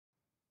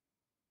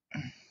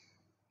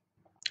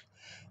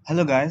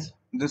Hello guys,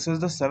 this is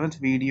the seventh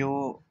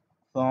video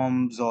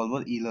from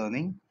Zolver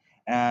e-learning,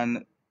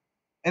 and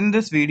in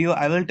this video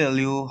I will tell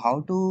you how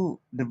to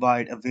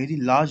divide a very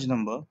large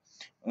number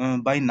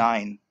by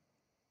 9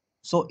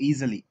 so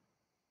easily.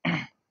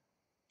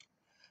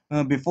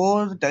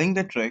 Before telling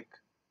the trick,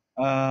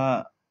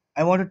 uh,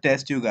 I want to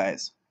test you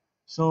guys.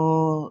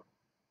 So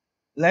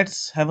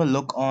let's have a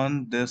look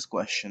on this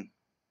question.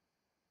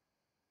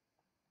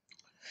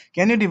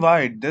 Can you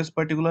divide this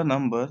particular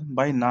number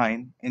by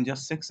 9 in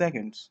just 6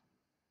 seconds?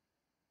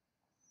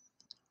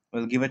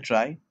 Well, give a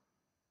try.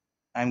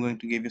 I'm going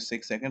to give you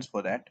 6 seconds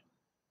for that.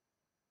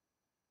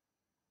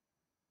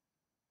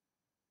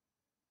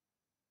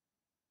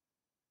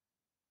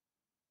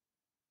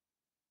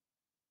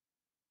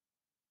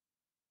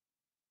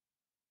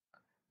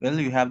 Well,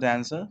 you have the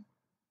answer.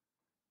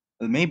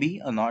 Well,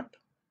 maybe or not.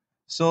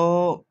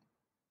 So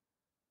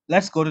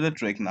let's go to the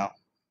trick now.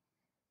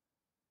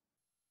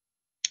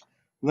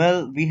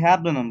 Well, we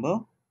have the number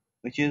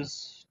which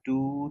is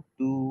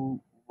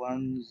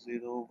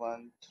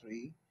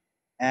 221013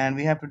 and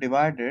we have to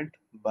divide it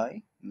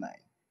by 9.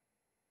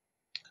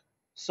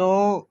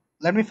 So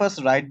let me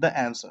first write the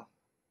answer,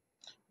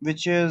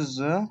 which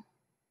is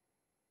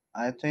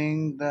I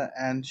think the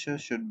answer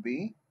should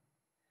be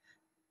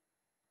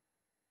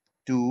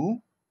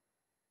 2,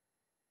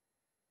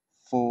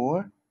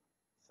 4,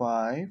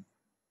 5,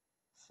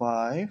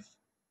 5,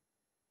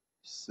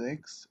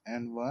 6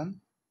 and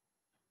 1,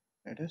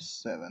 it is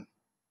 7.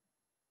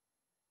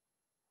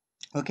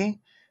 Okay,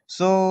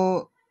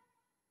 so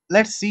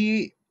let's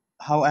see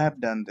how I have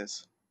done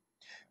this.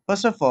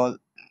 First of all,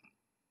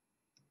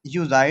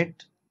 you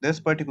write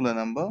this particular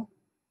number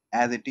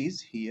as it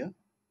is here,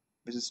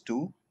 which is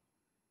 2,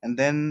 and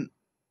then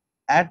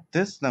add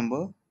this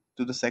number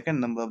to the second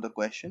number of the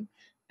question,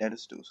 that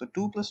is 2. So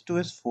 2 plus 2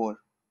 is 4.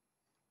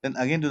 Then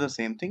again do the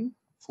same thing.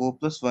 4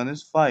 plus 1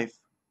 is 5,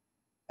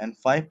 and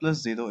 5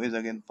 plus 0 is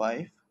again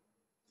 5.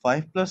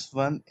 5 plus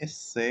 1 is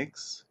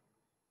 6,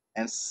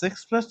 and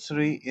 6 plus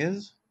 3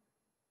 is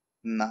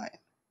 9.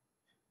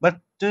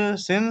 But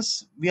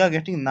since we are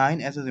getting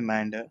 9 as a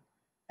remainder,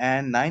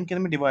 and 9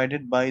 can be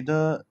divided by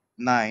the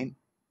 9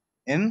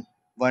 in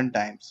 1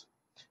 times.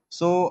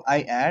 So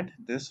I add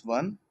this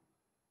one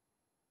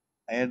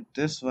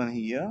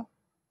here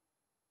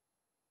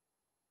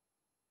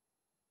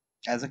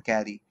as a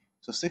carry.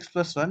 So 6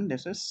 plus 1,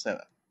 this is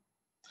 7.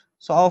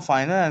 So our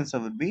final answer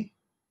would be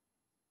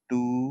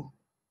 2,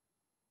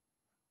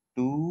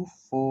 2,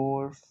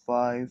 4,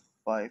 5,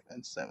 5,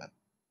 and 7.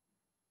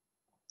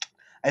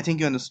 I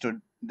think you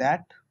understood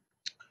that.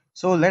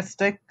 So let's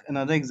take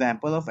another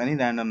example of any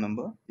random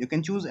number. You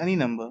can choose any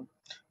number.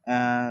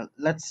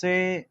 Let's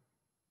say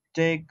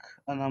take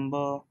a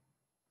number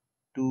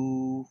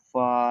 2,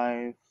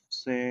 5,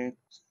 6,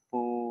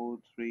 4,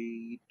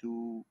 3,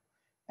 2,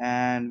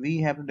 and we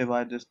have to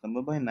divide this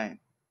number by 9.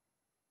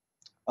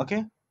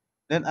 Okay,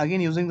 then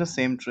again using the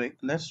same trick,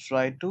 let's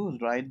try to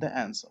write the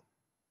answer.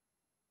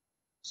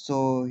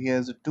 So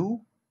here's a 2,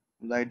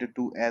 write the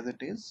 2 as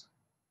it is.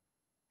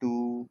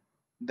 2,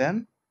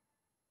 then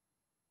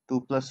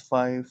 2 plus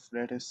 5,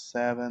 that is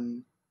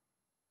 7,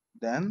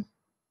 then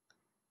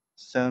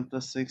 7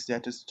 plus 6,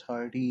 that is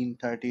 13,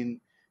 13,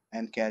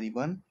 and carry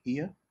 1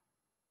 here.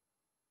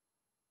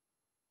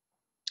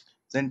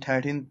 Then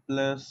 13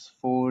 plus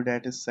 4,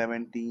 that is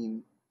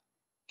 17,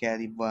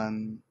 carry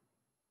 1.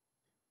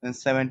 Then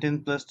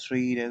 17 plus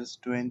 3, that is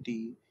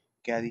 20,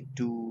 carry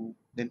 2.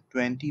 Then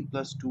 20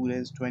 plus 2, that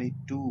is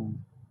 22.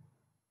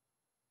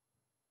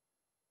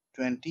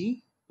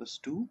 20 plus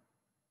 2,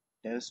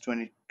 that is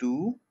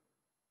 22,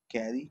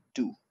 carry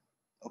 2.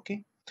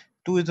 Okay,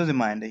 2 is the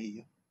reminder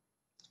here.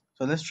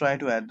 So let's try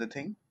to add the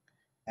thing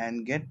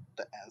and get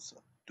the answer.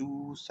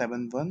 2,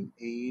 7, 1,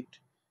 8,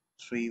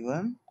 3,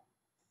 1,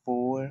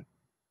 4,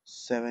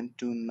 7,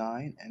 2,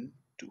 9, and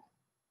 2.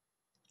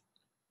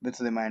 That's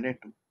the reminder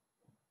 2.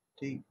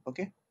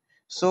 Okay,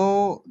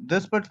 so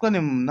this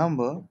particular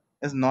number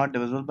is not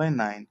divisible by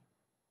 9,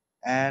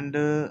 and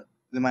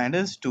reminder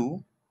is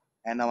 2,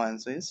 and our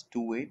answer is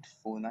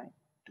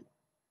 28492.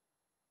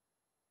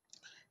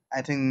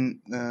 I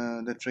think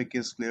the trick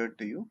is clear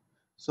to you.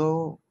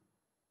 So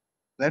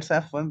let's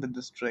have fun with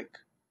this trick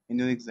in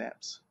your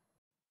exams.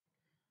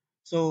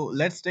 So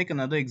let's take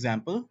another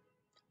example,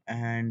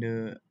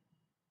 and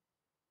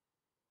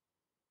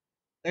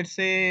let's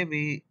say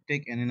we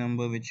take any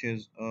number which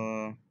is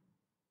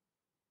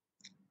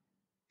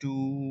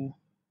 2,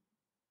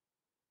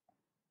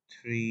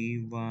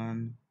 3,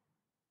 1,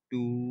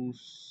 2,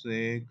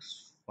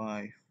 6,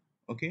 5.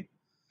 Okay,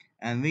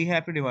 and we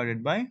have to divide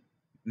it by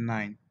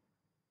 9.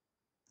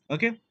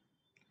 Okay,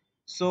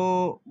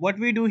 so what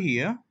we do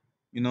here,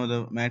 you know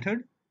the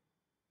method.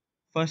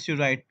 First you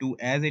write 2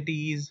 as it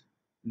is,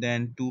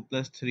 then 2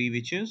 plus 3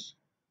 which is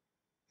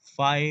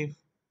 5,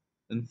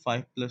 then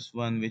 5 plus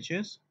 1 which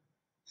is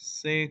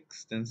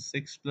 6, then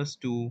 6 plus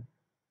 2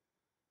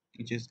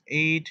 which is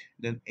 8,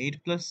 then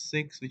 8 plus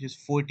 6 which is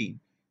 14.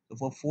 So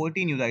for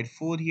 14 you write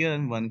 4 here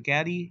and 1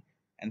 carry,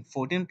 and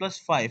 14 plus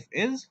 5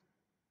 is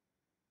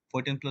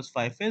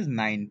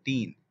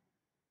 19.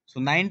 So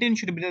 19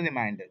 should be the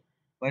remainder.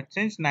 But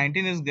since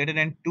 19 is greater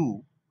than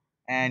 2,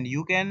 and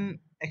you can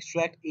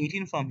extract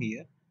 18 from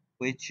here,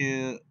 which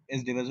is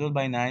divisible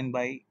by 9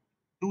 by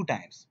 2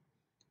 times.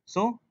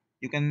 So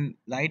you can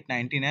write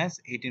 19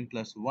 as 18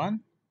 plus 1,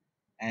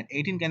 and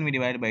 18 can be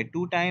divided by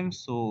 2 times,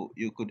 so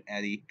you could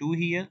add 2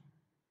 here,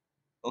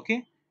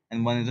 okay?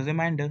 And 1 is the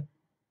remainder.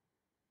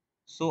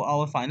 So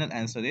our final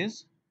answer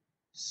is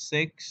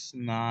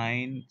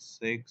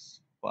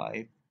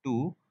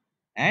 69652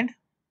 and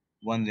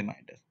 1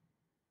 remainder.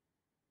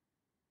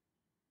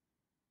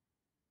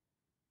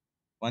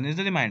 1 is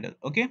the remainder,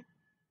 okay?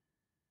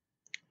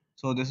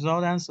 So this is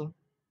our answer.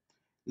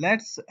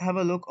 Let's have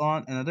a look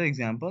on another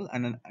example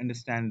and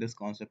understand this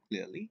concept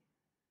clearly.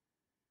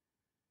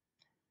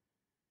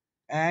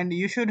 And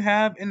you should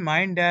have in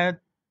mind that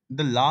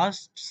the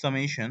last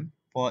summation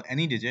for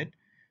any digit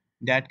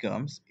that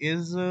comes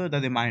is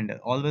the remainder,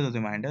 always a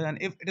remainder. And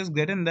if it is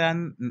greater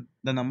than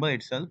the number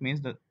itself,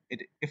 means that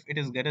if it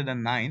is greater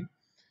than 9,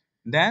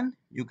 then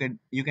you can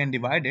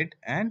divide it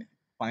and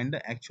find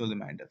the actual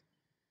remainder.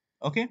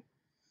 Okay,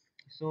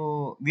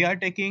 so we are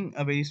taking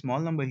a very small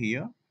number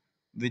here,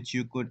 which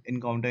you could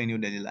encounter in your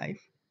daily life.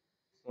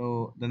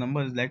 So the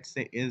number, let's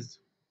say, is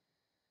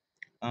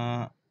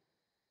uh,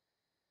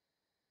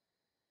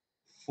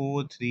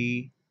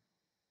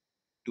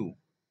 432,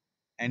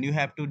 and you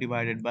have to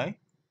divide it by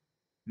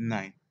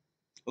 9.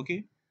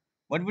 Okay,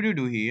 what would you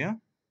do here?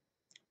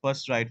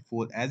 First write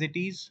 4 as it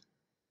is,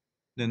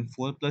 then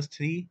 4 plus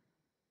 3,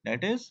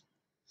 that is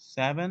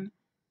 7,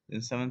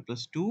 then 7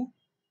 plus 2,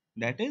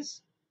 that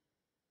is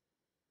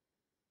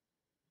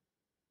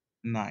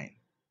 9.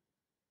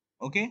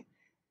 Okay,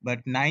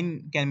 but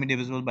 9 can be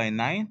divisible by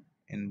 9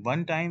 in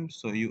one time,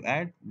 so you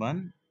add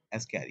 1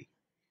 as carry.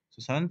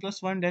 So 7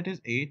 plus 1, that is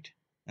 8,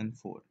 and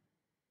 4.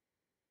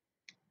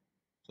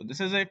 So this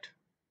is it.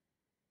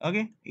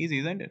 Okay, easy,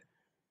 isn't it?